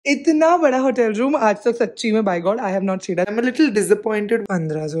इतना बड़ा hotel room आज तक सच्ची में, bye God I have not seen it. I am a little disappointed.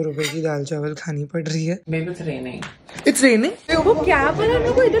 1500 रुपए की दाल चावल खानी पड़ रही है। Maybe it's raining. It's raining? वो कैब वाला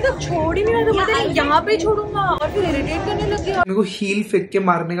मेरे को इधर तक छोड़ ही नहीं रहा था, बोलते यहाँ पे छोड़ूंगा और फिर इरिटेट करने लग गया। मेरे को हील फेंक के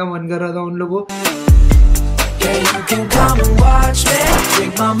मारने का मन कर रहा था उन लोगों।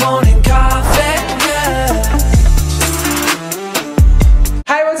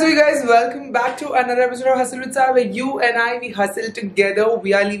 Hi, what's up you guys? Welcome back to another episode of Hustle with Sar, where you and I, we hustle together.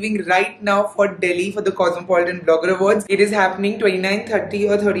 We are leaving right now for Delhi for the Cosmopolitan Blogger Awards. It is happening 29th,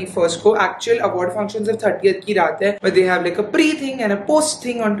 30th or 31st को. Actual award functions of 30th की रात है, but they have like a pre-thing and a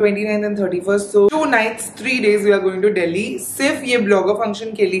post-thing on 29th and 31st. So 2 nights, 3 days we are going to Delhi. सिर्फ ये blogger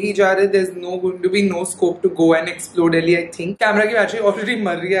function के लिए ही जा रहे. There's going to be no scope to go and explore Delhi, I think. Camera की battery already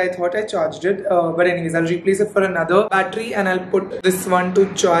मर रही है. I thought I charged it, but anyways, I'll replace it for another battery and I'll put this one to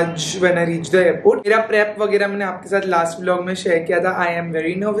charge when I reach the airport. मेरा prep वगैरह मैंने आपके साथ last vlog में share किया था. I am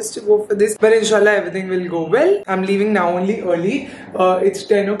very nervous to go for this, but inshallah everything will go well. I'm leaving now only early. It's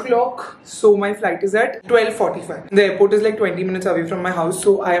 10 o'clock, so my flight is at 12:45. The airport is like 20 minutes away from my house,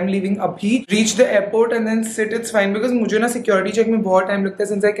 so I am leaving abhi. Reach the airport and then sit. It's fine because मुझे ना security check में बहुत time लगता है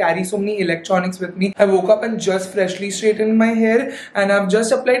since I carry so many electronics with me. I woke up and just freshly straightened my hair and I've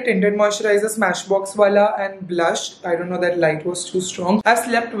just applied tinted moisturizer, Smashbox वाला and blush. I don't know, that light was too strong. I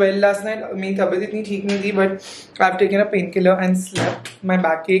slept well last night. मेरी तबीयत इतनी ठीक नहीं थी, but I've taken a painkiller and slept. My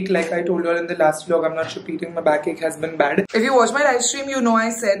backache, like I told you all in the last vlog, I'm not repeating, my backache has been bad. If you watch my live stream, you know I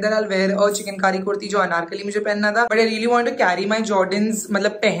said that I'll wear a chicknkari kurti जो अनारकली मुझे पहनना था, but I really want to carry my Jordans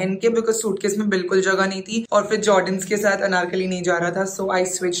मतलब पहन के, because suitcase में बिल्कुल जगह नहीं थी और फिर Jordans के साथ अनारकली नहीं जा रहा था, so I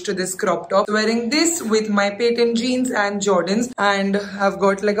switched to this crop top, wearing this with my patent jeans and Jordans, and I've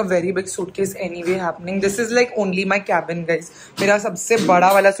got like a very big suitcase anyway happening. This is like only my cabin, guys. मेरा सबसे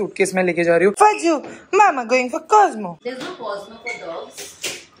बड़ा वाला suitcase मैं लेके जा रही हूँ. Faju, Mama going for Cosmo. There's no Cosmo for dogs.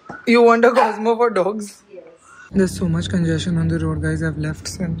 You want a Cosmo for dogs? Yes. There's so much congestion on the road, guys. I've left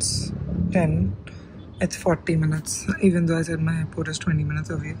since 10. It's 40 minutes. Even though I said my airport is 20 minutes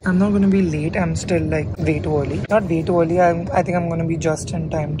away. I'm not going to be late. I'm still like way too early. Not way too early. I think I'm going to be just in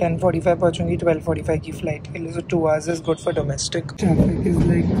time. 10:45 पहुंचूंगी. 12:45 की flight के लिए. So 2 hours is good for domestic. Traffic is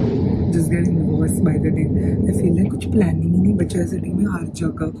like just getting worse by the day. I feel like कुछ planning ही नहीं बचा है city में. हर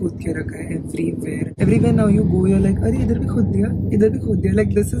जगह खोद के रखा है. Everywhere. Everywhere now you go, you're like, अरे इधर भी खोद दिया. इधर भी खोद दिया.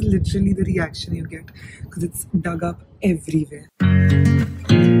 Like this is literally the reaction you get because it's dug up everywhere.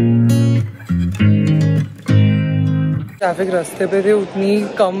 Traffic रास्ते पे थे, उतनी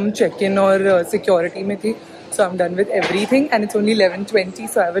कम चेक इन और सिक्योरिटी में थी. So I'm done with everything and it's only 11:20,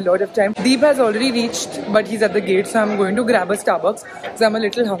 so I have a lot of time. Deep has already reached, but he's at the gate, so I'm going to grab a Starbucks because I'm a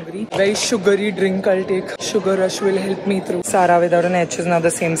little hungry. Very sugary drink I'll take. Sugar rush will help me through. Sara without an H is now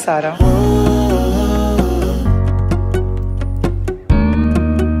the same Sara.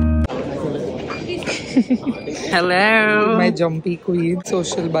 Hello. My jumpy queen,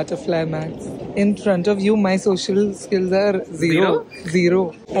 social butterfly max. In front of you, my social skills are zero.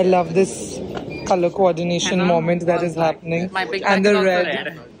 I love this color coordination moment that is happening. And the red.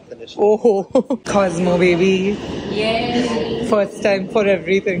 Oh, Cosmo baby. Yes. First time for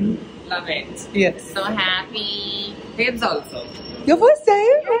everything. Love it. Yes. So happy. Kids also. Your first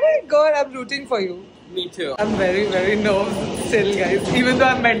time? Oh my god, I'm rooting for you. Me too. I'm very nervous still, guys. Even though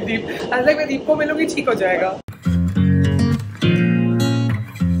I've met Deep. I was like, मैं Deep को मिलूंगी, ठीक हो जाएगा.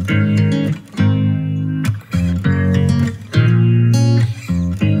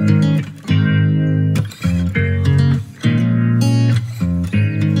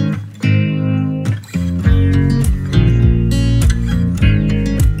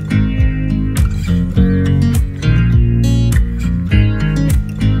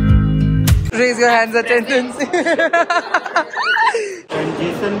 Raise your hands, attendance.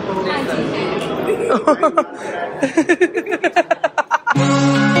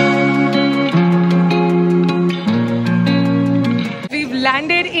 We've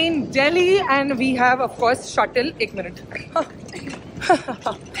landed in Delhi and we have, of course, shuttle. 1 minute.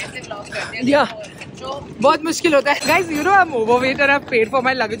 Yeah. बहुत मुश्किल होता है. Guys, you know I'm overweight and I've paid for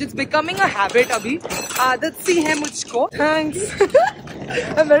my luggage. It's becoming a habit अभी. आदत सी है मुझको. Thanks.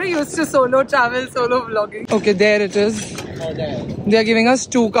 I'm very used to solo travel, solo vlogging. Okay, there it is. They are giving us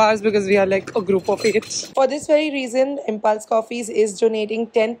 2 cars because we are like a group of 8. For this very reason, Impulse Coffees is donating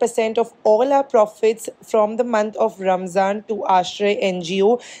 10% of all our profits from the month of Ramzan to Aashna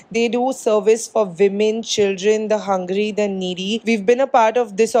NGO. They do service for women, children, the hungry, the needy. We've been a part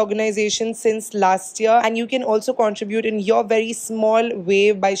of this organization since last year, and you can also contribute in your very small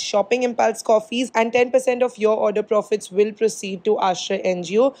way by shopping Impulse Coffees, and 10% of your order profits will proceed to Aashna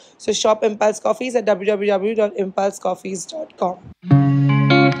NGO. So shop Impulse Coffees at www.impulsecoffees.com.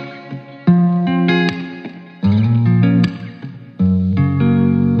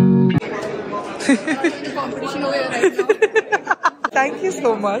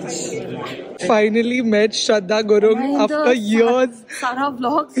 so much. Finally met Shraddha Gurung after years. Sara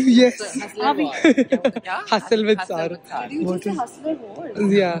vlogs. Yes. Hustle with Sara. Did you just say Hustler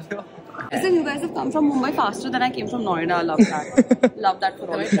Awards? Yeah. Listen, you guys have come from Mumbai faster than I came from Noida. I love that. Love that for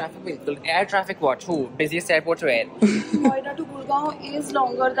all. Air traffic what? Who? Busiest airport to air. Noida to Gurgaon is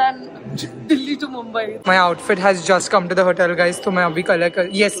longer than Delhi to Mumbai. My outfit has just come to the hotel, guys. So मैं अभी color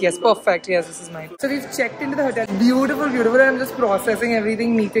yes, perfect. Yes, this is mine. So we've checked into the hotel. Beautiful, beautiful. I'm just processing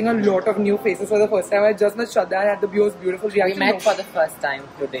everything, meeting a lot of new faces for the first time. I just met Shraddha. I had the most beautiful reaction. We met for the first time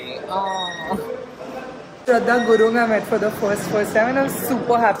today. Shraddha Gurung I met for the first time and I'm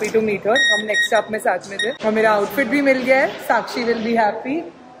super happy to meet her. हम next stop में साथ में थे और मेरा outfit भी मिल गया है. Sakshi will be happy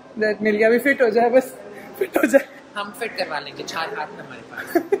that मिल गया भी fit हो जाए बस fit हो जाए. हम fit करवा लेंगे 4 हाथ में हमारे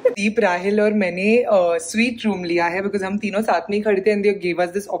पास. दीप राहिल और मैंने स्वीट रूम लिया है because हम तीनों साथ में ही खड़े थे and they gave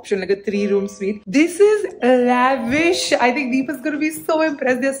us this option like a 3-room suite. This is lavish. I think Deep is going to be so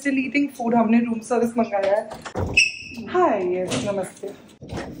impressed. They're still eating food. हमने room service मंगाया है. Hi, yes, namaste.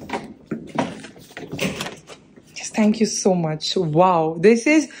 Thank you so much. Wow, this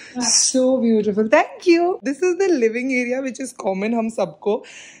is so beautiful. Thank you. This is the living area which is common हम सबको.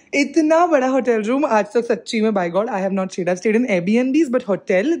 इतना बड़ा hotel room आज तक सच्ची में by God I have not stayed. I've stayed in Airbnbs but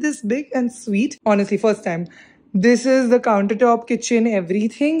hotel this big and sweet. Honestly, first time. This is the countertop, kitchen,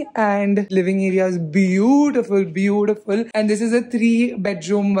 everything, and living area is beautiful, beautiful. And this is a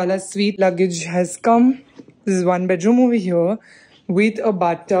 3-bedroom wala suite. Luggage has come. This is 1 bedroom over here with a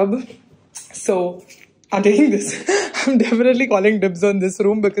bathtub. So I'm taking this. I'm definitely calling dibs on this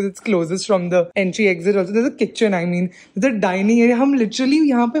room because it's closest from the entry exit. Also, there's a kitchen. I mean, there's a dining area. हम literally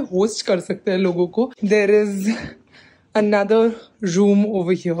यहाँ पे host कर सकते हैं लोगों को. There is another room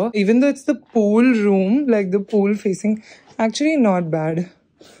over here. Even though it's the pool room, like the pool facing, actually not bad.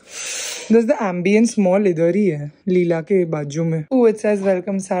 There's the ambience mall idhar hi hai, Leela ke baaju mein. Oh, it says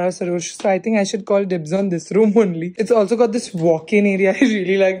welcome Sarah Sarosh. So I think I should call dibs on this room only. It's also got this walk-in area. I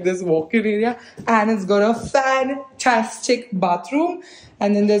really like this walk-in area. And it's got a fantastic bathroom.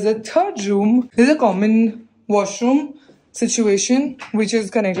 And then there's a 3rd room. There's a common washroom situation which is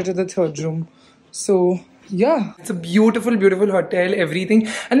connected to the 3rd room. So yeah, it's a beautiful, beautiful hotel, everything.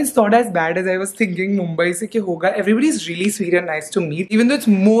 And it's not as bad as I was thinking Mumbai se ki hoga. Everybody is really sweet and nice to meet. Even though it's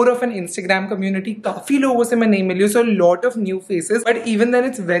more of an Instagram community, काफी लोगों से मैं नहीं मिली, so a lot of new faces. But even then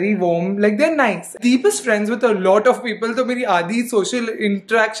it's very warm. Like they're nice. Deepest friends with a lot of people. तो मेरी आधी social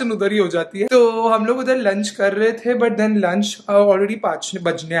interaction उधर ही हो जाती है. तो हम लोग उधर lunch कर रहे थे, but then lunch already 5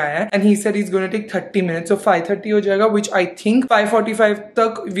 बजने आया है. And he said he's going to take 30 minutes. So 5:30 हो जाएगा, which I think 5:45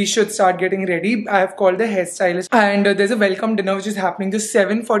 तक we should start getting ready. I have called the hairstylist and there's a welcome dinner which is happening just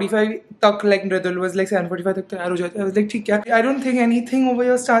 7:45 tak. Like Mridul was like 7:45 tak तैयार हो जाते हैं. I was like ठीक है. I don't think anything over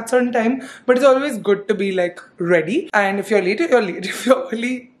here starts on time, but it's always good to be like ready. And if you're late, you're late. If you're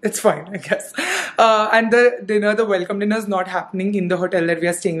early, it's fine, I guess. And the welcome dinner is not happening in the hotel that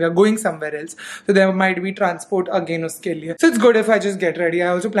we are staying. We are going somewhere else, so there might be transport again uske liye. So it's good if I just get ready.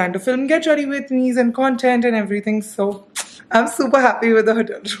 I also plan to film get ready with me and content and everything. So I'm super happy with the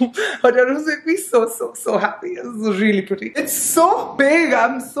hotel room. Hotel rooms make me so happy. It's really pretty. It's so big.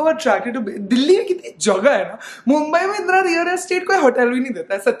 I'm so attracted to it. Delhi में कितनी जगह है ना. मुंबई में इतना real estate कोई hotel भी नहीं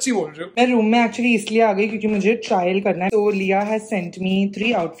देता है. सच्ची बोल रही हूँ. मैं रूम में एक्चुअली इसलिए आ गई क्योंकि मुझे ट्रायल करना है. So Leah has sent me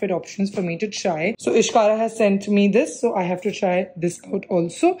 3 outfit options for me to try. So Ishkara has sent me this. So I have to try this out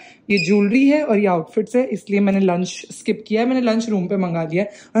also. ये ज्वेलरी है और ये आउटफिट्स है, इसलिए मैंने लंच स्किप किया है. मैंने लंच रूम पे मंगा लिया है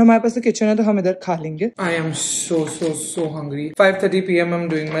और हमारे पास तो किचन है तो हम इधर खा लेंगे. I am so hungry. 5:30 PM I'm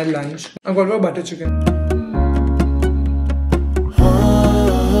doing my lunch. I've got a butter chicken.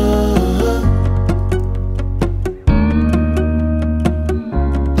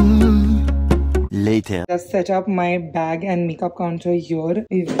 Later. I've set up my bag and makeup counter here.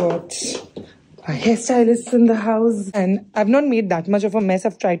 We've got a hairstylist in the house and I've not made that much of a mess.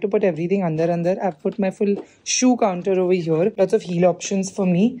 I've tried to put everything under. I've put my full shoe counter over here. Lots of heel options for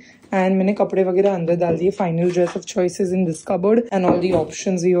me. And मैंने कपड़े वगैरह अंदर डाल दिए. Final dress of choices in this cupboard and all the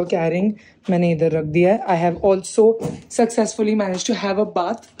options we were carrying मैंने इधर रख दिया है. I have also successfully managed to have a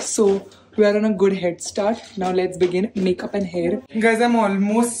bath, so we are on a good head start. Now let's begin makeup and hair. Guys, I'm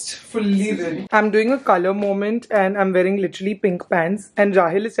almost fully ready. I'm doing a color moment and I'm wearing literally pink pants. And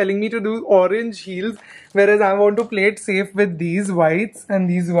Rahil is telling me to do orange heels, whereas I want to play it safe with these whites and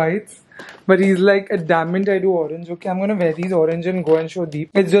these whites. But he's like, adamant I do orange. Okay, I'm gonna wear these orange and go and show Deep.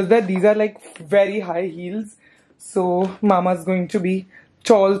 It's just that these are like very high heels. So Mama's going to be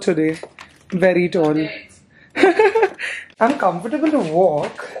tall today. Very tall. I'm comfortable to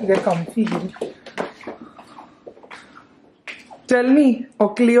walk. They're comfy heels. Tell me. Oh,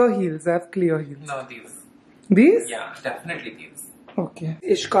 clear heels. I have clear heels. No, these. These? Yeah, definitely these. Okay.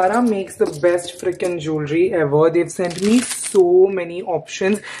 Ishkara makes the best freaking jewelry ever. They've sent me so many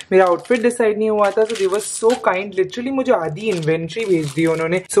options. मेरा outfit decide नहीं हुआ था, so they were so kind. Literally मुझे आधी inventory भेज दी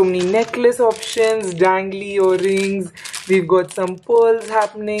उन्होंने. So many necklace options, dangly earrings. We've got some pearls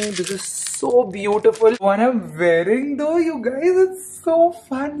happening. This is so beautiful. What I'm wearing though, you guys, it's so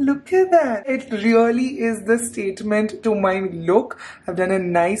fun. Look at that. It really is the statement to my look. I've done a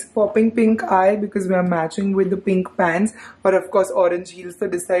nice popping pink eye because we are matching with the pink pants. Or of course orange heels to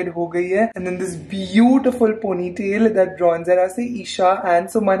decide ho gayi hai. And then this beautiful ponytail that bronzer se Isha and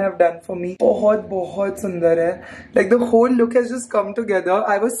Suman have done for me. Bahut sundar hai. Like the whole look has just come together.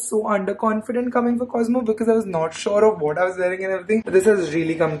 I was so underconfident coming for Cosmo because I was not sure of what I was wearing and everything. But this has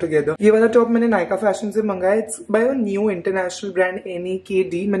really come together. Ye wala top मैंने Nykaa Fashion से मंगाया. It's by a new international brand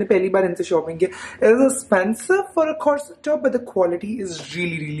NAKD. मैंने पहली बार इनसे shopping किया. It is expensive for a corset top, but the quality is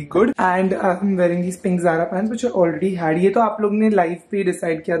really good. And I'm wearing these pink Zara pants which I already had. ये तो आप लोग ने live पे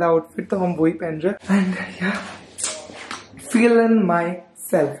decide किया था outfit, तो हम वही पहन रहे. And yeah, feeling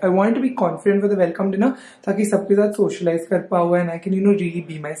myself. I wanted to be confident for the welcome dinner ताकि सबके साथ socialize कर पाऊँ and I can really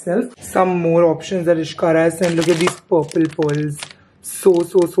be myself. Some more options that Ishkara has sent. Look at these purple pearls. So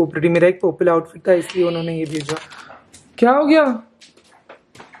pretty. मेरा एक purple outfit था इसलिए उन्होंने ये भेजा. क्या हो गया?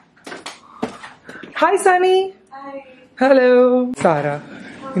 Hi Sunny. Hi. Hello. Sarah.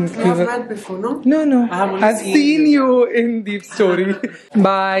 I've met before, no? No. I've seen you in Deep Story.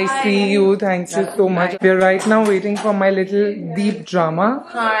 Bye. Hi. See you. Thanks you so much. We're right now waiting for my little deep drama.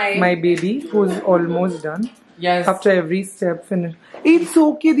 Hi. My baby, who's almost done. Yes. After every step finish. It's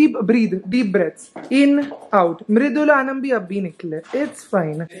okay. Breathe. Deep breaths. In, out. Mridula Anam bhi ab bhi nikle. It's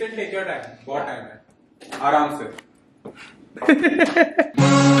fine. Take your time. बहुत time है. आराम से.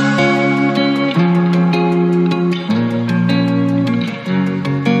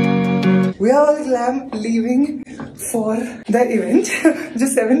 We are all leaving for the event. जो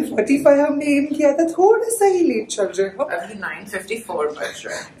 7:45 हमने aim किया था, थोड़ा सा ही लेट चल रहे हो. अभी 9:54 बज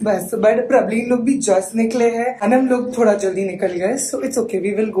रहा है. बस, but प्रबलीन लोग भी just निकले हैं, and हम लोग थोड़ा जल्दी निकल गए. So it's okay.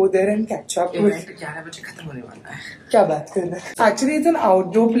 We will go there and catch up. Event 11 बजे खत्म होने वाला है. क्या बात कर रहे हैं? Actually, it's an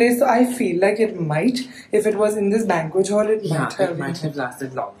outdoor place, so I feel like it might. If it was in this banquet hall, it might have lasted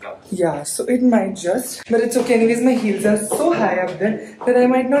longer. Yeah, so it might just. But it's okay. Anyways, my heels are so high up there that I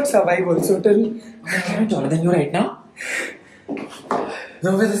might not survive also till. I'm taller than you right now.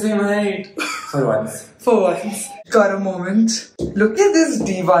 No, we're the same height. For once. For once. Got a moment. Look at this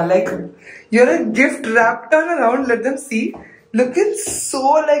diva. Like, you're a gift wrapped. Turn around, let them see. Looking so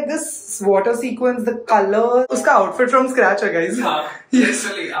like this water sequence, the color. Uska outfit from scratch, guys. Yeah, yes,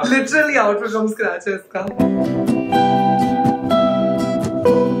 literally outfit from scratch. Iska.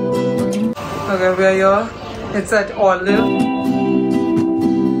 Okay, we are here. It's at Olive.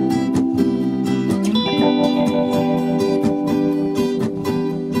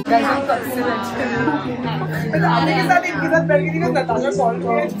 Guys, I'm considerate. इनके साथ बैठ गई थी ना, Natasha called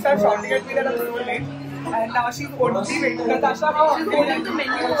me and she started shouting at me that I'm so late. And now she's only waiting. Natasha, how hungry are you?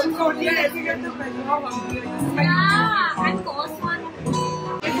 She's only getting at the menu. How hungry are you? Yeah, and cost one.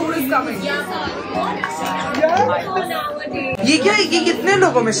 The food is coming. Yeah, what? Yeah. Nowadays. ये क्या? ये कितने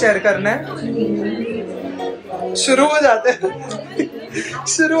लोगों में share करना है? शुरू हो जाते हैं.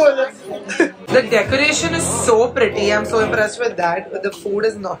 शुरू हो जाते. The decoration is so pretty. I'm so impressed with that. But the food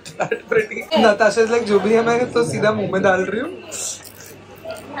is not that pretty. Natasha is like, जो भी है मैं तो सीधा मुंह में डाल रही हूँ.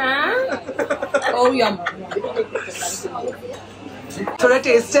 Oh yum. थोड़ा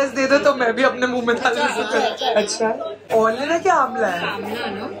टेस्ट दे दो तो मैं भी अपने मुंह में डाल दूँ. अच्छा. ऑलिव है क्या आमला है?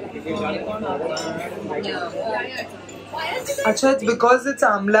 अच्छा, it's because it's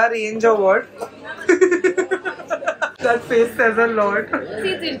amla range or what? That face says a lot. See,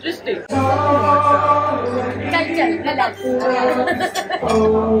 it's interesting.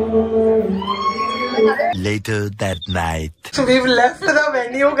 Later that night. So we've left the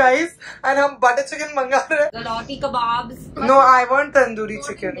venue, guys, and हम butter chicken मंगा रहे हैं. Roti kebabs. No, I want tandoori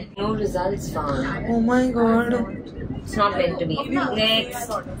chicken. No results found. Oh my god. It's not meant to be.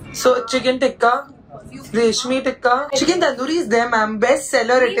 Next. So chicken tikka, reshmi tikka, chicken tandoori is there, ma'am. Best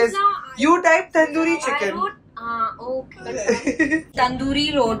seller it is. You type tandoori chicken. Okay.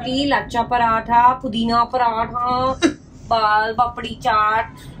 Tandoori roti, lacha paratha, pudina paratha, bal papdi chaat.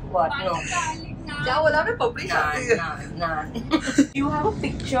 What? No. क्या बोला मैं पपड़ी चाहती Nah. You have a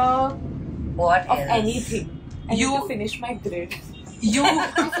picture What of else? anything. And you finish my grid. You.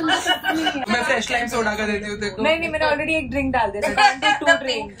 मैं fresh lime soda का देती हूँ देखो. नहीं मैंने already एक drink डाल दिया. I can't take 2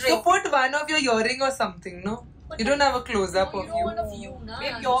 drinks. So put one of your earring or something, no? You don't have a close up of you.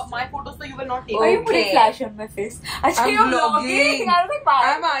 Wait, my photos so you will not take. Why are you putting flash on my face? Actually, you're vlogging. I was like,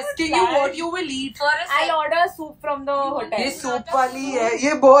 I'm asking you what you will eat. I'll order soup from the hotel. ये soup वाली है,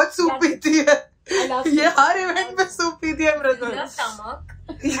 ये बहुत soup पीती है. ये हर event में soup पीती है मृदुल. Stomach.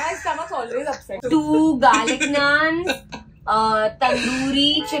 My stomach's always upset. 2 garlic naans, tandoori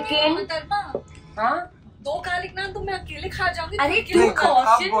chicken. हाँ? 2 garlic naan तो मैं अकेले खा जाऊंगी. अरे 2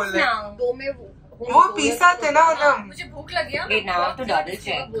 portions now. 2 में वो पीसा थे ना हम. मुझे भूख लगी है. Wait, now I have to double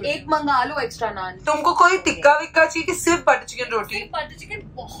check. एक मंगा लो एक्स्ट्रा नान. तुमको कोई टिक्का विक्का चाहिए कि सिर्फ बटर चिकन रोटी? बटर चिकन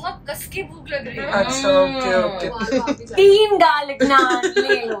बहुत कस के भूख लग रही है. अच्छा, okay. 3 garlic naan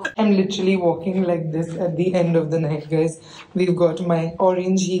ले लो. I'm literally walking like this at the end of the night, guys. We've got my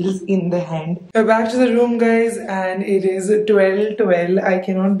orange heels in the hand. We're back to the room, guys, and it is 12:12. I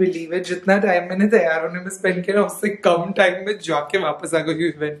cannot believe it. जितना time मैंने तैयार होने में spend किया उससे कम time में जाके वापस आ गई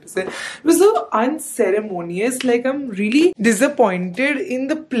इवेंट से. It was so unceremonious. Like, I'm really disappointed in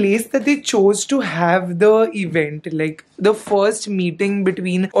the place that they chose to have the event. Like, the first meeting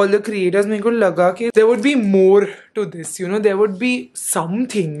between all the creators, मेरे को लगा कि there would be more to this, you know, there would be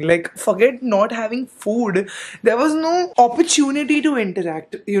something. Like, forget not having food, there was no opportunity to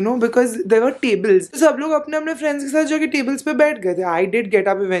interact, you know, because there were tables. So सब लोग अपने अपने friends के साथ जाके tables पे बैठ गए थे. I did get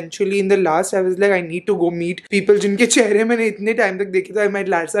up eventually in the last. I was like, I need to go meet people जिनके चेहरे मैंने इतने टाइम तक देखे थे. I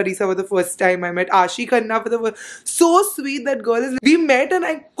met Larsa Risa for the first time. I met Ashi Khanna for the first. So sweet, that girl is. We met and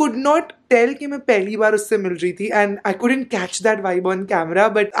I could not tell कि मैं पहली बार उससे मिल रही थी, and I couldn't catch that vibe on camera.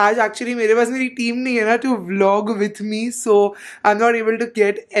 But आज actually मेरे पास मेरी team नहीं है ना to vlog with me, so I'm not able to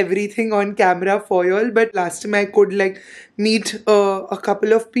get everything on camera for y'all. But last time I could like meet a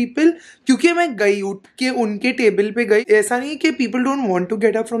couple of people, क्योंकि मैं गई उठ के उनके टेबल पे गई. ऐसा नहीं कि people don't want to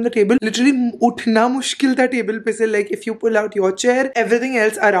get up from the table. Literally उठना मुश्किल था टेबल पे से. Like, if you pull out your chair, everything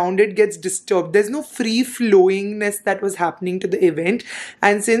else around it gets disturbed. There's no free flowingness that was happening to the event.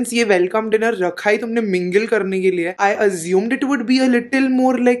 And since ये welcome dinner रखा ही तुमने mingle करने के लिए, I assumed it would be a little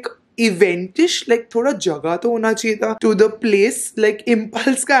more like eventish. Like, थोड़ा जगह तो होना चाहिए था to the place. Like,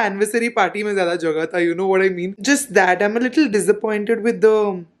 Impulse का anniversary party में ज्यादा जगह था, you know what I mean. Just that, I'm a little disappointed with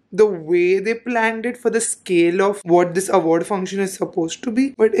the way they planned it for the scale of what this award function is supposed to be.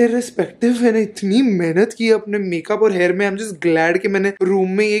 But irrespective, मैंने इतनी मेहनत की अपने makeup और hair में. I'm just glad कि मैंने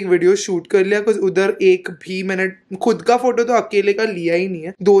room में एक वीडियो शूट कर लिया, because उधर एक भी मैंने खुद का फोटो तो अकेले का लिया ही नहीं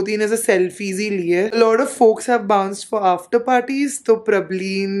है. 2-3 ऐसे सेल्फीज ही लिए. A lot of folks have bounced for after parties. तो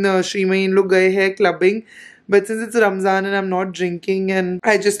प्रबलीन श्रीमयी इन लोग गए हैं clubbing. But since it's Ramzan and I'm not drinking and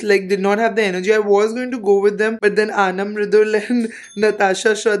I just like did not have the energy, I was going to go with them. But then Anam, Ridul and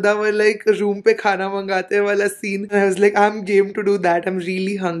Natasha Shraddha were like room pe khana mangate wala scene. And I was like, I'm game to do that. I'm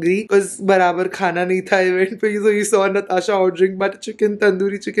really hungry because barabar khana nahi tha event pe. So you saw Natasha ordering butter chicken,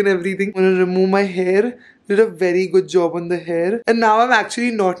 tandoori chicken, everything. I'm gonna remove my hair. Did a very good job on the hair, and now I'm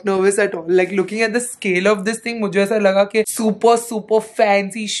actually not nervous at all. Like, looking at the scale of this thing, मुझे ऐसा लगा कि super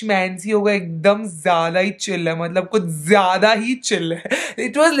fancy schmancy होगा, एकदम ज़्यादा ही chill है, मतलब कुछ ज़्यादा ही chill है.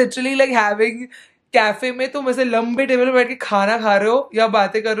 It was literally like having cafe में तुम ऐसे लंबे टेबल पे बैठ के खाना खा रहे हो या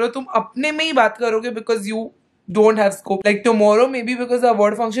बातें कर रहे हो, तुम अपने में ही बात करोगे because you don't have scope. Like tomorrow maybe because the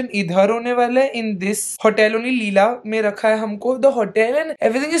award function इधर होने वाला है in this hotel only. लीला में रखा है हमको the hotel and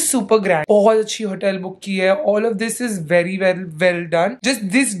everything is super grand. बहुत अच्छी होटल बुक की है. All of this is very well done. Just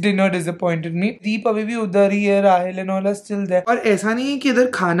this dinner disappointed me. दीप अभी भी उधर ही है, Rahil and all are still there. और ऐसा नहीं है कि इधर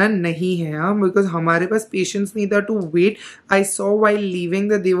खाना नहीं है हाँ, because हमारे पास patience नहीं था to wait. I saw while leaving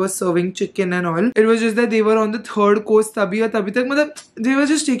that they were serving chicken and all. It was just that they were on the third course तभी तक मतलब they were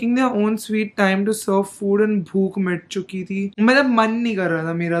just taking their own sweet time to serve food and भूख मिट चुकी थी. मतलब मन नहीं कर रहा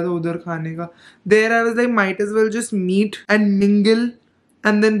था मेरा तो उधर खाने का. There I was like might as well just meet and mingle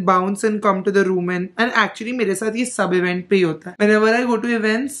and then bounce and come to the room and actually मेरे साथ ये सब event पे ही होता है. Whenever I go to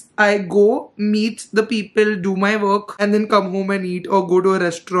events, I go meet the people, do my work and then come home and eat or go to a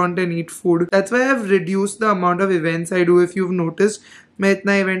restaurant and eat food. That's why I've reduced the amount of events I do. If you've noticed, मैं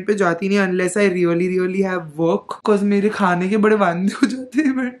इतना event पे जाती नहीं unless I really have work, cause मेरे खाने के बड़े वांदे हो जाते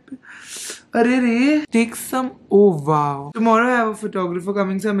हैं इवेंट पे. अरे रे, take some. Oh wow. Tomorrow I have a photographer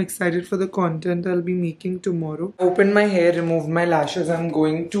coming, so I'm excited for the content I'll be making tomorrow. Opened my hair, removed my lashes. I'm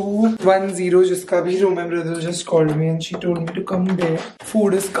going to 10 जिसका भी room है. Brother just called me and she told me to come there.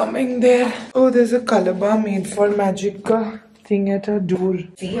 Food is coming there. Oh, there's a kalaba made for magic ka thing at her door.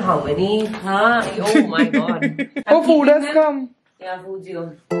 See how many? Oh my god. Oh, food has come. Yeah, food's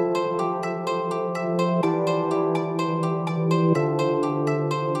here.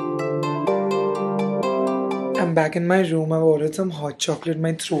 I'm I'm back in my room. I've ordered some hot chocolate.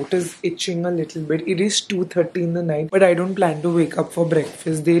 My throat is itching a little bit. It is 2:30 in the night, but I don't plan to wake up for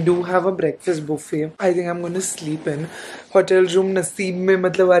breakfast. They do have a breakfast buffet. I think I'm going to sleep in. Hotel room नसीब में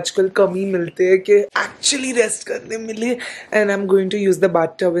मतलब आजकल कम ही मिलते हैं कि actually rest करने मिले. And I'm going to use the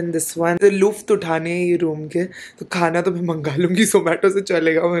bathtub in this one. The लुफ्त उठाने ये room के तो खाना तो मैं मंगा लूँगी Zomato से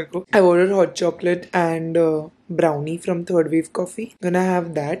चलेगा मेरे को. I ordered hot chocolate and brownie from Third Wave Coffee. Gonna have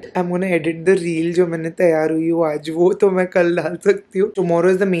that. I'm gonna edit the reel जो मैंने तैयार हुई हूँ आज वो तो मैं कल डाल सकती हूँ. Tomorrow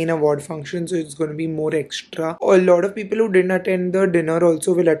is the main award function, so it's gonna be more extra. A lot of people who didn't attend the dinner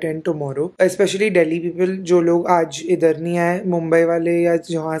also will attend tomorrow. Especially Delhi people जो लोग आज इधर नहीं आए, मुंबई वाले या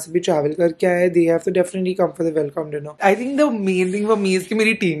जहाँ से भी travel करके आए, they have to definitely come for the welcome dinner. I think the main thing for me is कि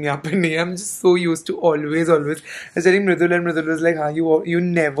मेरी team यहाँ पर नहीं है. I'm just so used to always. I was telling Mridul and Mridul was like, हाँ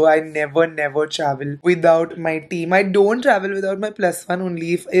I never travel without my team. I don't travel without my +1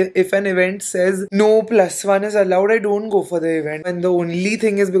 only. If an event says no +1 is allowed, I don't go for the event. And the only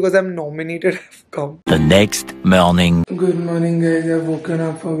thing is because I'm nominated, I've come. The next morning. Good morning, guys. I've woken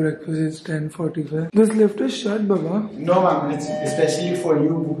up for breakfast. It's 10:45. This lift is shut, Baba. No, ma'am. It's especially for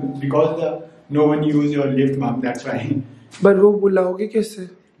you because no one use your lift, ma'am. That's why. But वो बुलाओगे कैसे?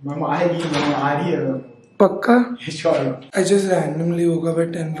 Ma'am, आ रही है. पक्का? Sure. I just randomly woke up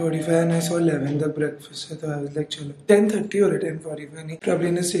at 10:45 and I saw 11 the breakfast. So I was like, चलो 10:30 or 10:45 नहीं. Probably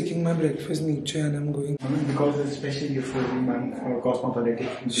is taking my breakfast नीचे and I'm going. Because it's especially for you, ma'am, for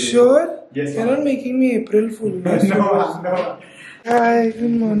Cosmopolitan. Sure? Yes. You're not making me April Fool. No. Hi,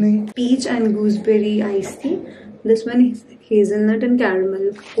 good morning. Peach and gooseberry iced tea. This one is hazelnut and caramel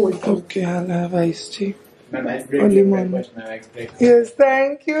cold. Okay, I'll have iced tea. Ma'am, Early morning. Yes,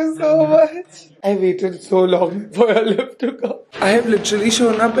 thank you so much. I waited so long for your lift to come. I have literally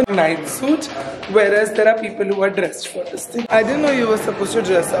shown up in night suit, whereas there are people who are dressed for this thing. I didn't know you were supposed to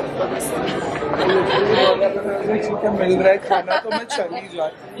dress up for this thing.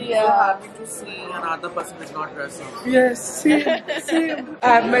 Yeah, happy to see another person is not dressed up. Yes, same.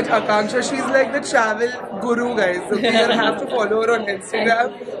 I've met Aakanksha. She's like the travel guru, guys. So you have to follow her on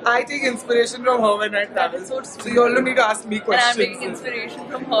Instagram. I take inspiration from her when I travel. So you all need to ask me questions. And I'm taking inspiration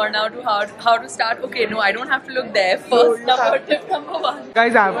from her now to how to start. Okay, no, I don't have to look there first. Tip number 1.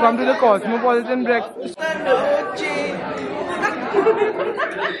 Guys, I've come to the Cosmopolitan breakfast.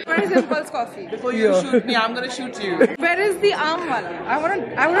 Where is Impulse Coffee? Before you shoot me, I'm gonna shoot you. Where is the arm wala? I want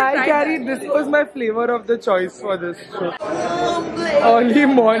to I carried this was my flavor of the choice for this show. Early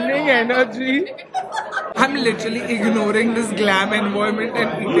morning energy. I'm literally ignoring this glam environment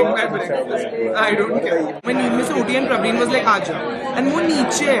and eating my breakfast. I don't care. My name is Uti and Praveen was like, Aja. And वो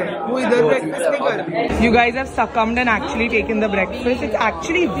नीचे है, वो इधर breakfast नहीं कर रही. You guys have succumbed and actually taken the breakfast. It's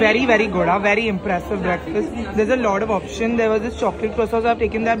actually very good, very impressive breakfast. There's a lot of option. There was this chocolate croissant, I've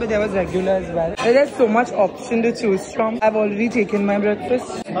taken that, but there was regular as well. There's so much option to choose from. I've already taken my breakfast.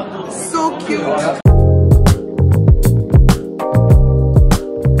 So cute.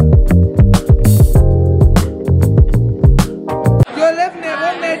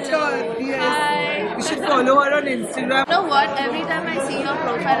 Follow her on Instagram. You know what? Every time I see your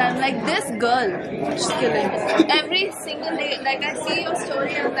profile, I'm like, this girl, she's killing it. Every single day, like I see your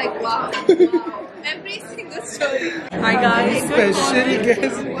story, I'm like, wow. Every single story. Hi guys. Special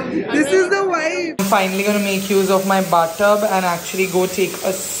guest. This is the vibe. I'm finally gonna make use of my bathtub and actually go take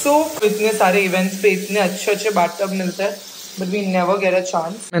a soak. इतने सारे events पे इतने अच्छे bathtub मिलते हैं. But we never get a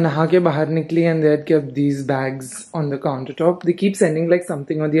chance. And नहा के बाहर निकली and they had kept these bags on the countertop. They keep sending like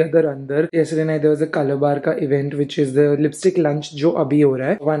something or the other अंदर. Yesterday night there was a color bar का event which is the lipstick lunch जो अभी हो रहा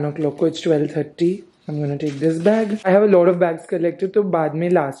है. 1 o'clock को it's 12:30. I'm gonna take this bag. I have a lot of bags collected तो बाद में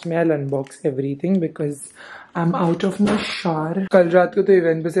last में I'll unbox everything because I'm out of my shower. कल रात को तो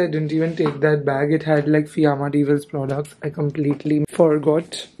event पे से I didn't even take that bag. It had like Fiamma Deville's products. I completely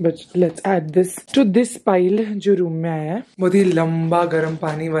forgot. But let's add this to this pile जो room में आया है. बहुत ही लंबा गर्म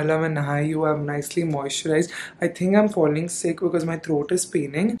पानी वाला मैं नहाई हूँ. I'm nicely moisturized. I think I'm falling sick because my throat is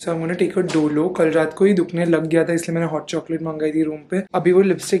paining. So I'm gonna take a Dolo. कल रात को ही दुखने लग गया था इसलिए मैंने hot chocolate मंगाई थी room पे. अभी वो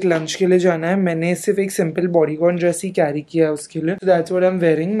lipstick lunch के लिए जाना है. मैंने सिर्फ एक simple bodycon dress ही carry किया है उसके लिए. So that's what I'm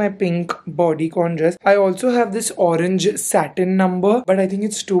wearing. My pink bodycon dress. I also have this orange satin number, but I think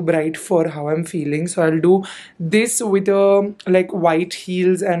it's too bright for how I'm feeling. So I'll do this with a like white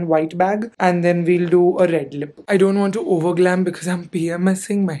heels and white bag, and then we'll do a red lip. I don't want to over glam because I'm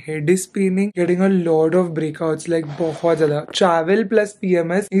PMSing. My head is paining. Getting a lot of breakouts, like बहुत ज़्यादा. Travel plus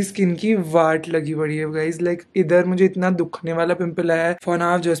PMS. इस skin की वाट लगी पड़ी है guys. Like इधर मुझे इतना दुखने वाला पिंपल आया है. For now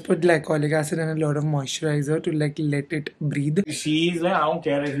I've just put glycolic acid and a lot of moisturizer to like let it breathe. She's like, I don't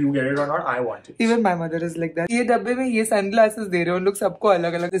care if you get it or not. I want it. Even my mother is like that. ये डब्बे में ये sunglasses दे रहे हो लोग सबको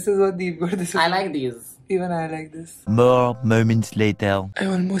अलग अलग. This is what Deep got. This is I like these. Even I like this. More moments later. I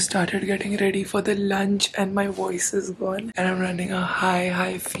almost started getting ready for the lunch and my voice is gone and I'm running a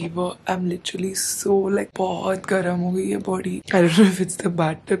high fever. I'm literally so like बहुत गर्म हो गई है body. I don't know if it's the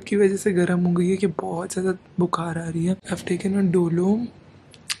bathtub की वजह से गर्म हो गई है कि बहुत ज़्यादा बुखार आ रही है. I've taken a Dolo.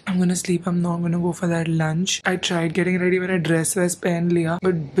 I'm gonna sleep. I'm not gonna go for that lunch. I tried getting ready. मैंने ड्रेस वैस पहन लिया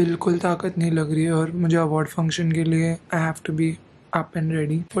but बिल्कुल ताकत नहीं लग रही है और मुझे अवार्ड फंक्शन के लिए I have to be up and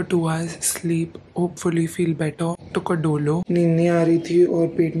ready for 2 hours sleep. Hopefully feel better. Took a Dolo. नींद नहीं आ रही थी और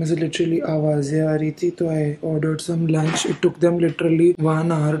पेट में से literally आवाजें आ रही थी तो I ordered some lunch. It took them literally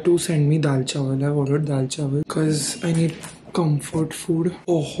 1 hour to send me दाल चावल. I ordered दाल चावल because I need comfort food.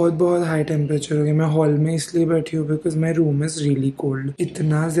 बहुत हाई टेम्परेचर हो गया. मैं हॉल में इसलिए बैठी हूँ because my room is really cold.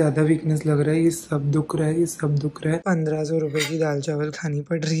 इतना ज्यादा वीकनेस लग रहा है. ये सब दुख रहा है. 1500 रुपए की दाल चावल खानी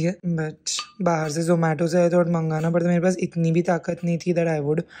पड़ रही है बट बाहर से जोमेटो से तो मंगाना पड़ता. मेरे पास इतनी भी ताकत नहीं थी that I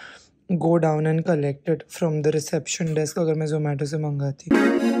would go down and collect it from the reception desk अगर मैं जोमेटो से मंगाती.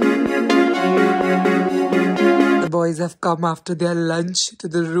 The boys have come after their lunch to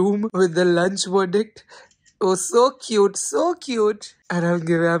the room with the lunch verdict. Oh, so cute. And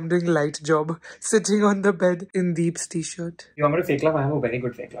I'm doing light job, sitting on the bed in Deep's t-shirt. You want me to fake laugh? I have a very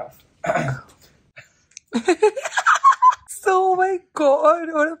good fake laugh. So, oh my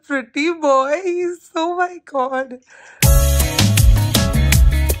god, what a pretty boy. He's, oh my god.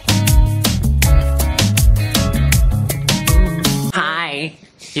 Hi.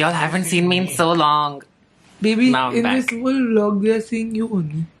 Y'all haven't seen me in so long. Baby, Now I'm in back. this whole vlog, they are seeing you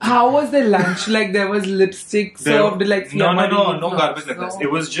only. How was the lunch? Like, there was lipstick served, like... No garbage like this.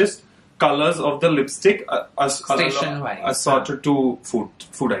 It was just colors of the lipstick Station-wise. assorted to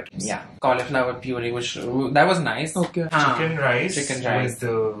food items. Yeah. Cauliflower puree, which that was nice. Okay. Chicken rice with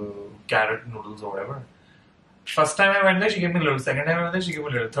carrot noodles or whatever. First time I went there, she gave me a little. Second time I went there, she gave me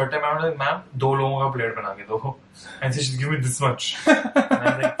a little. Third time I went there, ma'am, 2 लोगों का plate बना के दो. And so she gave me this much. And I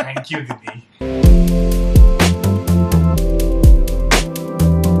was like, thank you, Didi.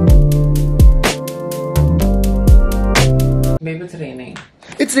 Maybe it's raining.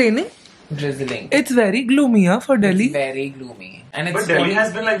 It's raining? Drizzling. It's very gloomy, for Delhi. It's very gloomy. And it's But Delhi only,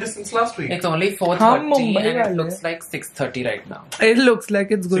 has been like this since last week. it's only 4:30 Mumbai and it wale. looks like 6:30 right now. It looks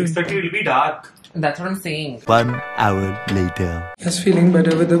like it's going 6:30 it will be dark. That's what I'm saying. 1 hour later. I was feeling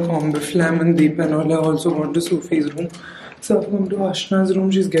better with the combo flam and deep and all. I also gone to Sufi's room. So I've come to Aashna's room.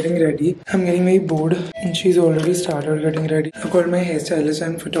 She's getting ready. I'm getting very bored and she's already started getting ready. I've got my hairstylist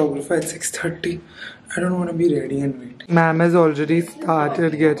and photographer at 6:30. I don't want to be ready and wait. Ma'am has already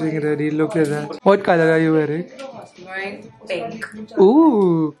started getting ready. Look at that. What color are you wearing? Wearing pink.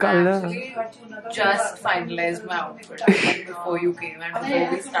 Ooh, color. Actually, just finalized my outfit before you came and before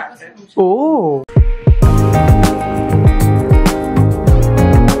we started. Oh.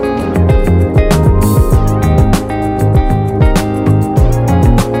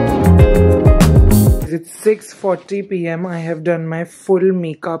 It's 6:40 p.m. I have done my full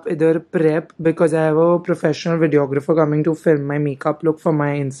makeup either prep because I have a professional videographer coming to film my makeup look for my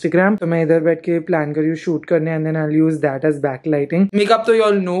Instagram. So मैं इधर बैठ के plan कर रही हूँ shoot करने and then I'll use that as backlighting. Makeup तो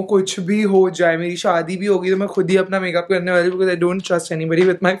y'all know कुछ भी हो जाए. मेरी शादी भी होगी तो मैं खुद ही अपना makeup करने वाली because I don't trust anybody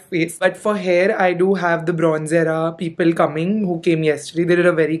with my face. But for hair I do have the Bronze Era people coming who came yesterday. They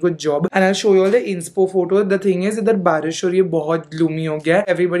did a very good job and I'll show you all the inspo photo. The thing is इधर बारिश हो रही है, बहुत gloomy हो गया.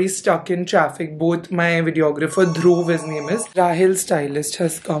 Everybody's stuck in traffic. Both my videographer Dhruv, his name is, Rahil stylist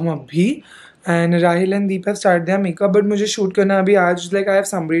has come abhi and Rahil and Deep have started their makeup but मुझे shoot करना अभी आज, like I have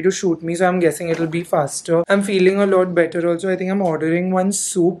somebody to shoot me so I'm guessing it'll be faster. I'm feeling a lot better also. I think I'm ordering one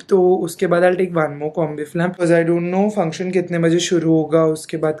soup तो उसके बाद I'll take one more combi flam because I don't know function कितने बजे शुरू होगा,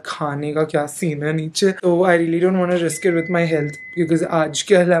 उसके बाद खाने का क्या सीन है नीचे. So I really don't want to risk it with my health because आज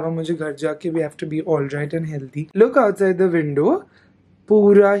के अलावा मुझे घर जाके we have to be alright and healthy. Look outside the window.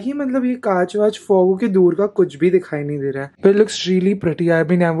 पूरा ही मतलब ये कांच वाच फॉग के दूर का कुछ भी दिखाई नहीं दे रहा है. But it looks really pretty. I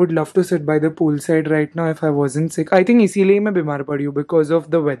mean, I would love to sit by the poolside right now if I wasn't sick. I think इसीलिए मैं बीमार पड़ी हूँ because of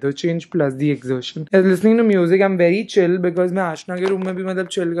the weather change plus the exertion. I was listening to music. I'm very chill because मैं आशना के room में भी मतलब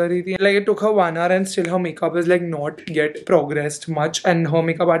chill कर रही थी. Like it took her 1 hour and still her makeup is like not yet progressed much and her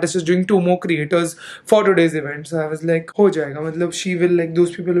makeup artist is doing 2 more creators for today's event. So I was like हो जाएगा मतलब she will like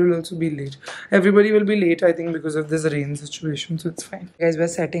those people will also be late. Everybody will be late I think because of this rain situation so it's fine. Guys, we're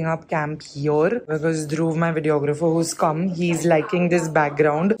setting up camp here because Dhruv, my videographer who's come, he's liking this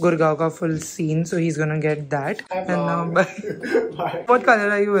background Gurgaon ka full scene so he's gonna get that. And now what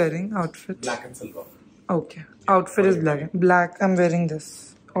color are you wearing? Outfit? Black and silver. Okay, outfit is black. I'm wearing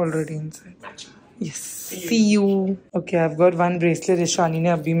this already inside. Yes, see you. Okay, I've got one bracelet Ishani ने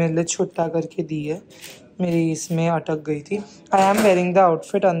अभी मेरे लिए छोटा करके दी है. मेरी इसमें अटक गई थी. I am wearing the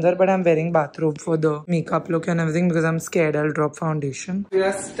outfit under, but I'm wearing bathrobe for the makeup look and everything because I'm scared I'll drop foundation. We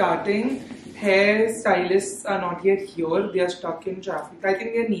are starting. Hair stylists are not yet here. They are stuck in traffic. I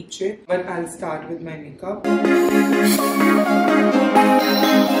think they are niche, but I'll start with my makeup.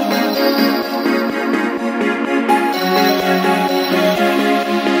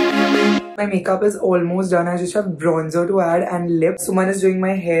 My makeup is almost done. I just have bronzer to add and lips. Suman is doing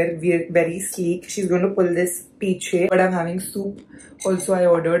my hair very sleek. She's going to pull this piche. But I'm having soup. Also, I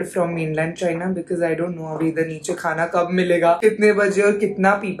ordered from mainland China because I don't know abhi idhar niche khana kab milega. Kitne baje aur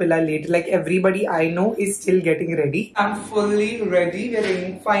kitna people are late. Like everybody I know is still getting ready. I'm fully ready. We are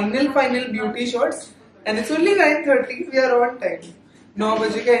doing final beauty shots. And it's only 9:30. We are on time. 9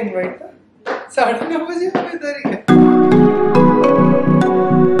 baje ka invite tha. 9:30 baje hum idhar hi hai.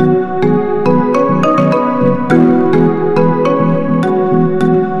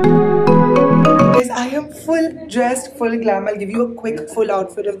 Dressed, full glam. I'll give you a quick full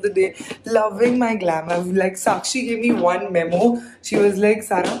outfit of the day. Loving my glam. Like Sakshi gave me one memo. She was like,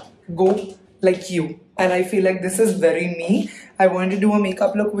 Sarah, go like you. And I feel like this is very me. I wanted to do a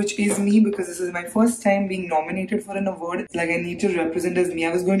makeup look which is me because this is my first time being nominated for an award. Like I need to represent as me.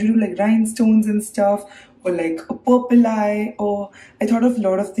 I was going to do like rhinestones and stuff, or like a purple eye, or I thought of a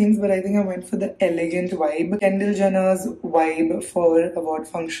lot of things, but I think I went for the elegant vibe. Kendall Jenner's vibe for award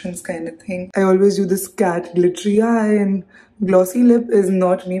functions kind of thing. I always do this cat glittery eye, and glossy lip is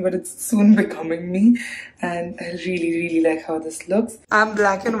not me, but it's soon becoming me. And I really like how this looks. I'm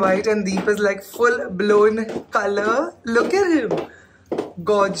black and white and Deep is like full blown color. Look at him.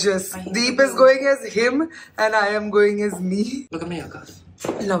 Gorgeous. Deep is going as him and I am going as me. Look at my Akas.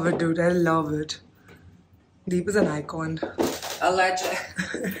 Love it, dude. I love it. Deep is an icon. A legend.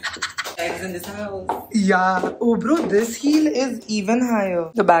 Eggs in this house. Yeah. Oh, bro, this heel is even higher.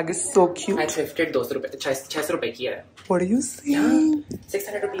 The bag is so cute. I thrifted 600 rupees ki hai. What are you saying? Yeah.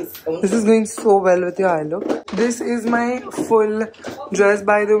 600 rupees. This is going so well with your eye look. This is my full dress,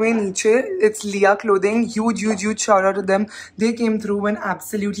 by the way. Niche, it's Lea Clothing. Huge shout out to them. They came through when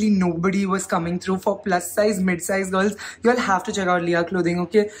absolutely nobody was coming through. For plus size, mid size girls, you'll have to check out Lea Clothing,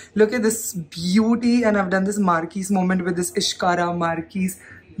 okay? Look at this beauty, and I've done this marquise moment with this Ishkara marquise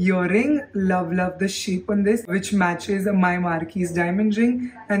earring. Love the shape on this, which matches my marquise diamond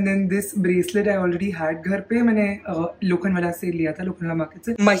ring. And then this bracelet I already had घर पे मैंने लोखंडवाला से लिया था, Lokhandwala market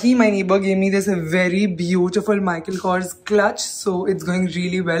से. Mahi, my neighbor, gave me this very beautiful Michael Kors clutch, so it's going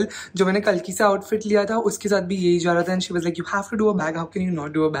really well. जो मैंने कल की सा outfit लिया था उसके साथ भी यही जा रहा था, and she was like, you have to do a bag, how can you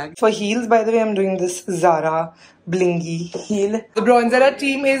not do a bag? For heels, by the way, I'm doing this Zara blingy heel. The Bronzera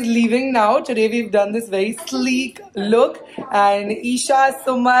team is leaving now. Today we've done this very sleek look, and Isha,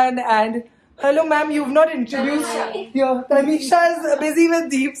 Suman, and hello ma'am, you've not introduced. Yeah, Tanisha is busy with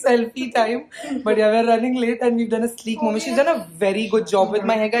deep selfie time, but yeah, we're running late and we've done a sleek moment. She's done a very good job with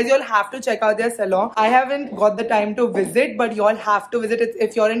my hair, guys. You all have to check out their salon. I haven't got the time to visit, but you all have to visit it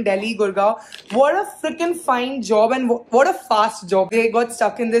if you're in Delhi, Gurgaon. What a freaking fine job, and what a fast job. They got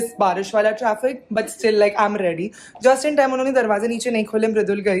stuck in this barishwala traffic, but still, like, I'm ready. Just in time, unhone darwaze niche nahi khole,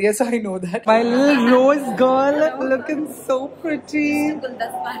 mridul gayi hai, so I know that. My little rose girl looking so pretty.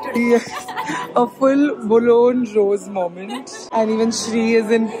 Yes. A full blown rose moment, and even Shri is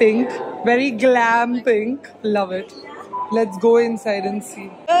in pink, very glam pink. Love it. Let's go inside and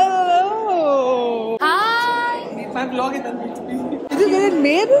see. Hello. Hi. My vlog is Did you get it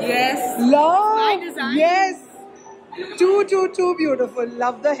made? Yes. Love. My design. Yes. Too beautiful.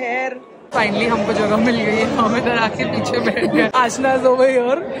 Love the hair. Finally, हमको जगह मिल गई है. हम इधर आके पीछे बैठ गए. Aashna is over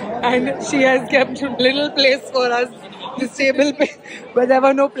here, and she has kept little place for us. This table पे, but there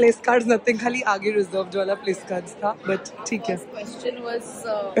were no place cards, nothing. खाली आगे reserved वाला place cards था, but ठीक है. Question was.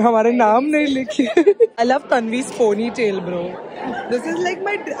 हमारे नाम नहीं लिखे. I love Tanvi's ponytail, bro. This is like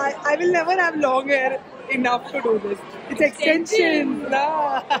my. I will never have long hair enough to do this. It's extensions.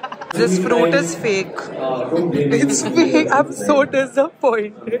 This fruit is fake. It's fake. I'm so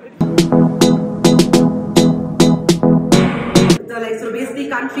disappointed. So basically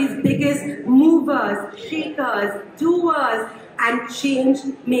country's biggest movers, shakers, doers and change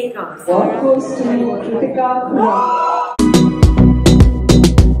makers. What goes to Kritika?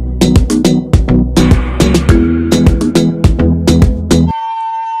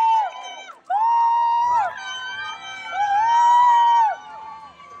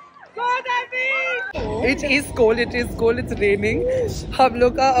 It is cold, it's raining. हम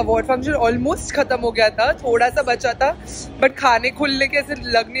लोग का award function almost खत्म हो गया था, थोड़ा सा बचा था, बट खाने खुलने के ऐसे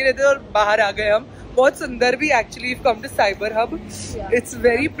लग नहीं रहे थे और बाहर आ गए हम. बहुत सुंदर भी actually. Come to cyber hub. It's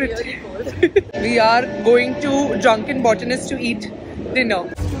very pretty. We are going to drunken botanist to eat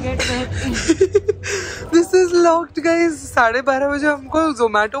dinner. This is locked, guys. 12:30 बजे हमको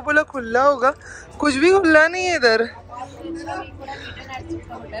Zomato बोला खुला होगा, कुछ भी खुला नहीं है इधर.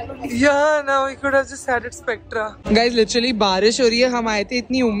 Yeah, now we could have just had it Spectra. Guys, literally बारिश हो रही है. हम आए थे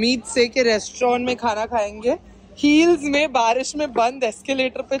इतनी उम्मीद से कि रेस्टोरेंट में खाना खाएंगे. हील्स में बारिश में बंद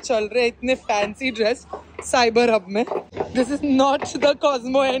एस्केलेटर पे चल रहे इतने फैंसी ड्रेस साइबर हब में. This is not the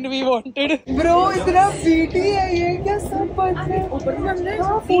Cosmo and we wanted. Bro इतना बीटी है ये क्या सब बंद है. ऊपर भी बंद है.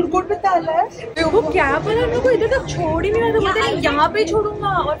 फूड कोर्ट पे ताला है. वो क्या पता हम लोग को इधर तक छोड़ ही नहीं रहा था. बोलते हैं यहाँ पे छोड़ूंगा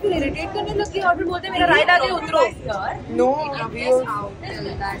और फिर इरिटेट करने लगी और फिर बोलते हैं मेरा राइड आगे उतरो. No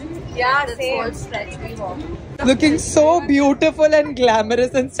looking so beautiful and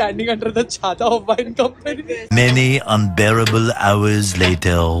glamorous and standing under the chhata of wine company. Many unbearable hours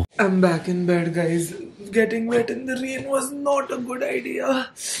later. I'm back in bed, guys. Getting wet in the rain was not a good idea.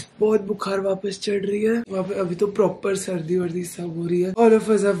 बहुत बुखार वापस चढ़ रही है. वहाँ पे अभी तो प्रॉपर सर्दी वर्दी सब हो रही है. All of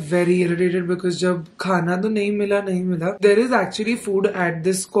us are very irritated because जब खाना तो नहीं मिला. There is actually food at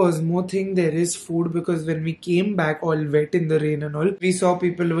this Cosmo thing. There is food because when we came back all wet in the rain and all, we saw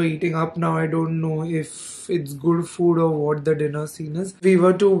people were eating up. Now I don't know if it's good food or what the dinner scene is. We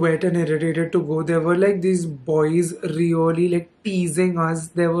were too wet and irritated to go. There were like these boys really like teasing us.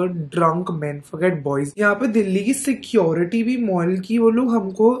 There were drunk men. Forget boys. यहाँ पे दिल्ली की security भी mall की वो लोग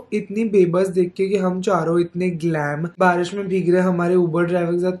हमको इतनी बेबस देख के कि हम चारों इतने ग्लैम बारिश में भीग रहे हमारे उबर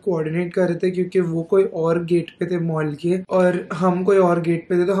ड्राइवर के साथ कोऑर्डिनेट कर रहे थे क्योंकि वो कोई और गेट पे थे मॉल के और हम कोई और गेट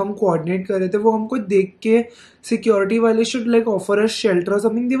पे थे तो हम कोऑर्डिनेट कर रहे थे. वो हमको देख के सिक्योरिटी वाले should like offer us shelter और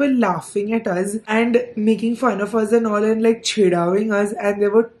something. They were laughing at us and making fun of us and all and like छिड़ाविंग us and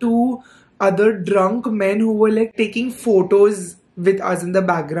there were 2 other drunk men who were like taking photos with us in the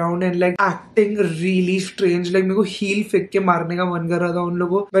background and like acting really strange. Like मेरे को heel फेंक के मारने का मन कर रहा था उन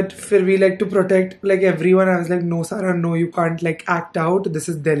लोगों. But फिर we like to protect like everyone. I was like, no Sarah, no, you can't like act out.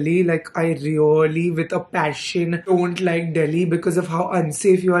 This is Delhi. Like I really with a passion don't like Delhi because of how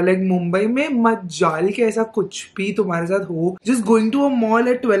unsafe you are. Like Mumbai में मत जाल के ऐसा कुछ भी तुम्हारे साथ हो. Just going to a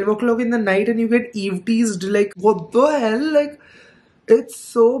mall at 12 o'clock in the night and you get eve teased. Like what the hell? Like It's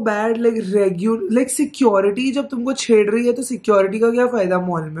so bad. Like like security जब तुमको छेड़ रही है तो security का क्या फायदा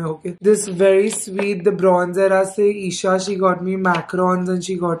मॉल में होके. This very sweet the bronze era से Isha, she got me macarons and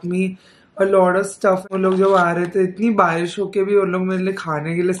she got me a lot of stuff. वो लोग जब आ रहे थे इतनी बारिश होके भी वो लोग मेरे लिए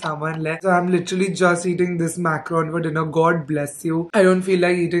खाने के लिए सामान लाए. So I'm literally just eating this macaron for dinner. God bless you. I don't feel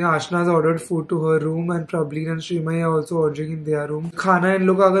like eating. Aashna's ordered food to her room and Prableen and Shrima are also ordering in their room. खाना इन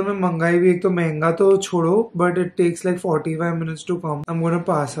लोग का अगर मैं मंगाई भी एक तो महंगा तो छोड़ो but it takes like 45 minutes to come. I'm gonna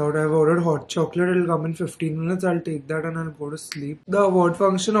pass out. I've ordered hot chocolate. It'll come in 15 minutes. I'll take that and I'll go to sleep. The award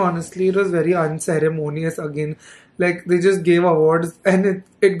function honestly it was very unceremonious again. Like they just gave awards and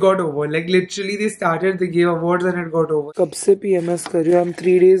it got over. Like literally they started, they gave awards and it got over. कब से PMS कर रही हूँ? I'm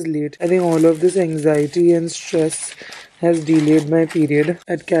 3 days late. I think all of this anxiety and stress has delayed my period.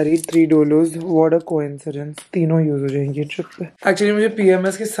 I'd carried 3 dolos. What a coincidence. तीनों use हो जाएंगे trip पे. Actually मुझे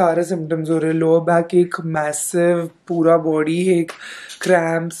PMS के सारे symptoms हो रहे हैं. Lower back एक massive, पूरा body एक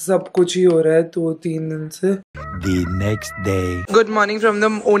cramps सब कुछ ही हो रहा है 2-3 दिन से. The next day. Good morning from the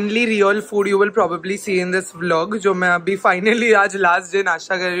only real food you will probably see in this vlog. जो मैं अभी finally आज last day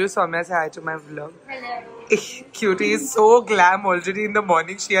नाश्ता कर रही हूँ. Somya say hi to my vlog. Hello. Cutie is so glam already in the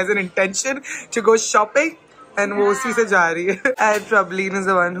morning. She has an intention to go shopping. And वो उसी से जा रही है. And Prableen is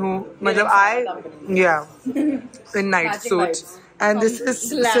the one who मतलब in night suit. And this is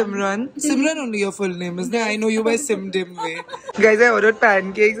Simran. Simran only your full name, isn't it? I know you by Sim Dim Way. Guys, I ordered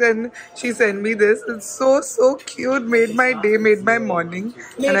pancakes and she sent me this. It's so cute. Made my day, made my morning.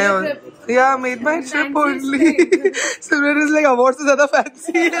 Made my trip only. Simran is like awards से ज़्यादा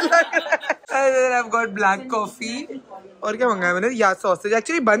fancy. And then I've got black coffee. और क्या मंगाया मैंने? या sausage.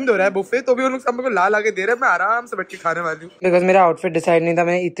 Actually बंद हो रहा है बुफे तो भी उन लोग सब मेरे को ला के दे रहे हैं. मैं आराम से बैठ के खाने वाली हूँ. बिकॉज मेरा आउटफिट डिसाइड नहीं था.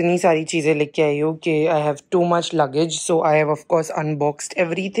 मैंने इतनी सारी चीजें लेके आई हूँ कि I have too much luggage. So I have of course अनबॉक्स्ड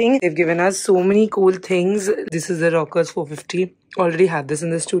everything. They've given us so many cool things. This is the Rockers 450. Already have this in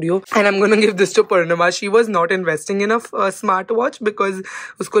the studio and I'm gonna give this to Purnima. She was not investing in a smartwatch because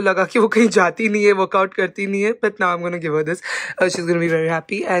उसको लगा कि वो कहीं जाती नहीं है, workout करती नहीं है. But now I'm gonna give her this. She's gonna be very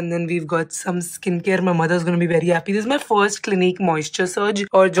happy. And then we've got some skincare. My mother's gonna be very happy. This is my first Clinique Moisture Surge.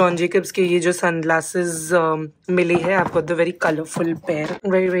 और John Jacobs के ये जो sunglasses मिले हैं. I've got the very colorful pair.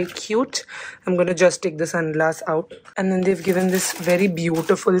 Very cute. I'm gonna just take the sunglass out. And then they've given this very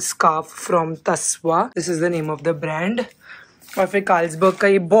beautiful scarf from Taswa. This is the name of the brand. और फिर Carlsberg का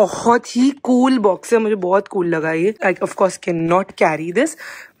ये बहुत ही cool box है. मुझे बहुत cool लगा ये. आई of course can not carry this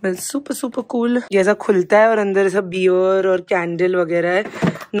Smells super super cool. ये ऐसा खुलता है और अंदर ऐसा बियर और कैंडल वगैरह है.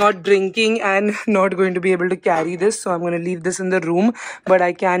 Not drinking and not going to be able to carry this, so I'm going to leave this in the room. But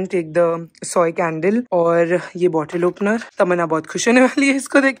I can take the soy candle. और ये bottle opener. तमन्ना बहुत खुश होने वाली है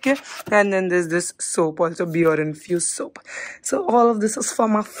इसको देख के. And then there's this soap also, beer infused soap. So all of this is for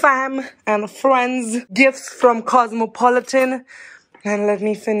my fam and friends. Gifts from Cosmopolitan. And let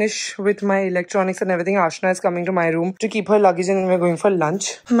me finish with my electronics and everything. Aashna is coming to my room to keep her luggage and then we're going for lunch.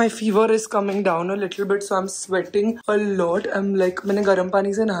 My fever is coming down a little bit, so I'm sweating a lot. I'm like, मैंने गर्म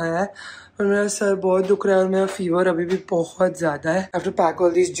पानी से नहाया है और मेरा sir बहुत दुख रहा है और मेरा fever अभी भी बहुत ज़्यादा है. I have to pack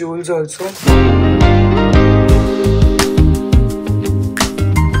all these jewels also.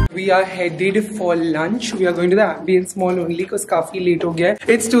 We are headed for lunch. We are going to the Ambience Mall only because काफी late हो गया है.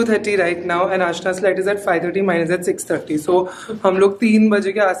 It's 2:30 right now and Aashna's flight is at 5:30. Mine is at 6:30. So हम लोग 3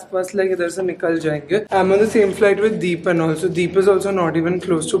 बजे के आसपास like इधर से निकल जाएंगे. I'm on the same flight with Deep and also Deep is also not even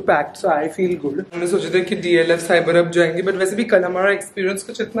close to packed, so I feel good. हमने सोचा था कि DLF Cyber Up जाएंगे, but वैसे भी कल हमारा experience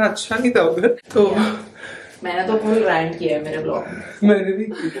कुछ इतना अच्छा नहीं था उधर. तो मैंने तो फुल रैंट किया है मेरे ब्लॉग में. मैंने भी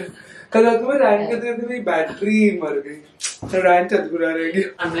किया. कल रात में रैंट करते करते मेरी बैटरी मर गई. Rant अधूरा रह गया.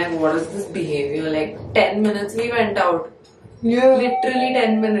 I'm like, what is this behavior? Like 10 minutes we went out. Yeah. Literally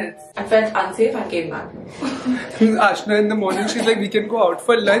 10 minutes. I felt unsafe. I came back. Aashna in the morning, she's like, we can go out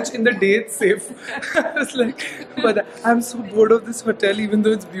for lunch. In the day, it's safe. I was like, but I'm so bored of this hotel, even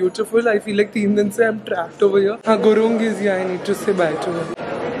though it's beautiful. I feel like 3 days I'm trapped over here. Gurung is here. I need to say bye to her.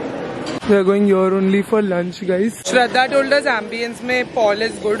 We are going here only for lunch, guys. Shraddha told us Ambience mein Paul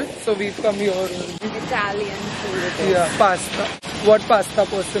is good, so we've come here only. Italian food. Yeah, pasta. What pasta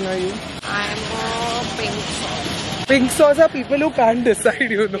person are you? I'm a pink sauce. Pink sauce are people who can't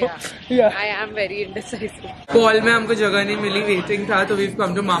decide, you know. Yeah. I am very indecisive. Paul में हमको जगह नहीं मिली, waiting था, तो we've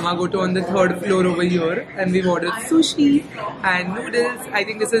come to Mama Goto on the 3rd floor over here, and we've ordered sushi and noodles. I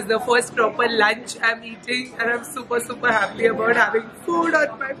think this is the first proper lunch I'm eating, and I'm super super happy about having food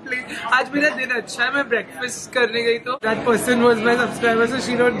on my plate. आज मेरा दिन अच्छा है. मैं breakfast करने गई तो that person was my subscriber, so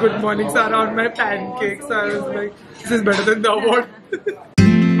she wrote good morning Sarah on my pancakes. So I was like, this is better than the award.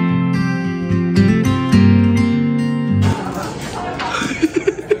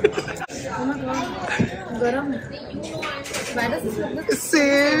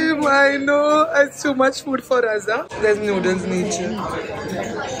 Same, I know. It's too much food for us, huh? There's noodles नीचे.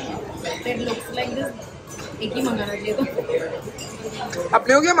 It looks like this. एक ही मंगाना चाहिए तो.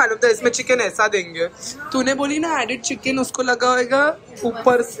 अपने को क्या मालूम था इसमें चिकन ऐसा देंगे. तूने बोली ना एडिड चिकन, उसको लगा होगा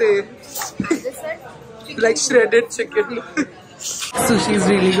ऊपर से. Like shredded chicken. Sushi is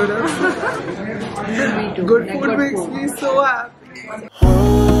really good. Good food makes me so happy.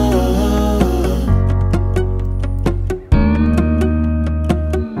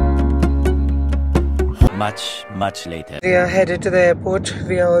 Much later. We are headed to the airport.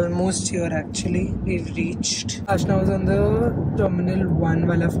 We are almost here actually. We've reached. Aashna was on the Terminal 1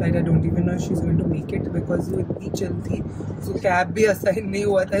 वाला flight. I don't even know if she's going to make it because वो इतनी chill थी. So cab भी assign नहीं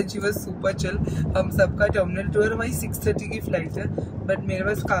हुआ था. She was super chill. हम सबका Terminal 2 और हमारी 6:30 की flight है. But मेरे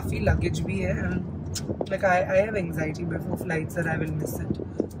पास काफी luggage भी है. And like I have anxiety before flights that I will miss it.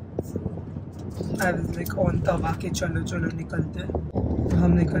 I was like on तवा के चलो चलो निकलते हैं.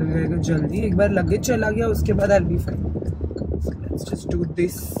 हम निकल गए जल्दी. एक बार लगेज चला गया उसके बाद I'll be fine. So let's just do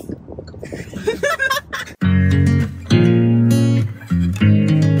this.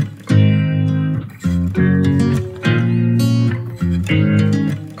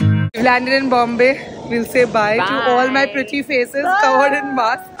 We've landed in Bombay. We'll say bye to all my pretty faces covered in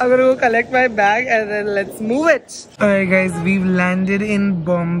masks. I'm gonna go collect my bag and then let's move it. Alright guys, we've landed in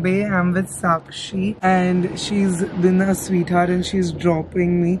Bombay. I'm with Sakshi and she's been a sweetheart and she's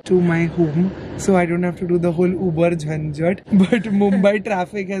dropping me to my home. So I don't have to do the whole Uber jhanjat. But Mumbai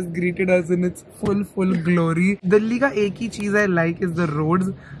traffic has greeted us in its full glory. Delhi ka ek hi cheez I like is the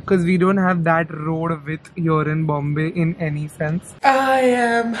roads. Because we don't have that road width here in Bombay in any sense. I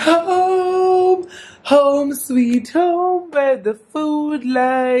am home, home sweet home where the food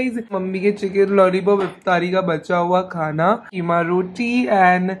lies. Mummy ke chicken lollipop iftari ka bacha hua khana, keema roti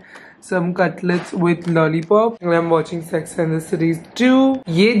and some cutlets with lollipop. And I'm watching Sex and the City 2.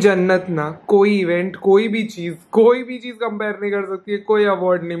 ये जन्नत ना कोई event कोई भी चीज compare नहीं कर सकती है. कोई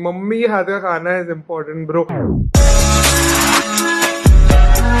अवार्ड नहीं. मम्मी के हाथ का खाना is important bro.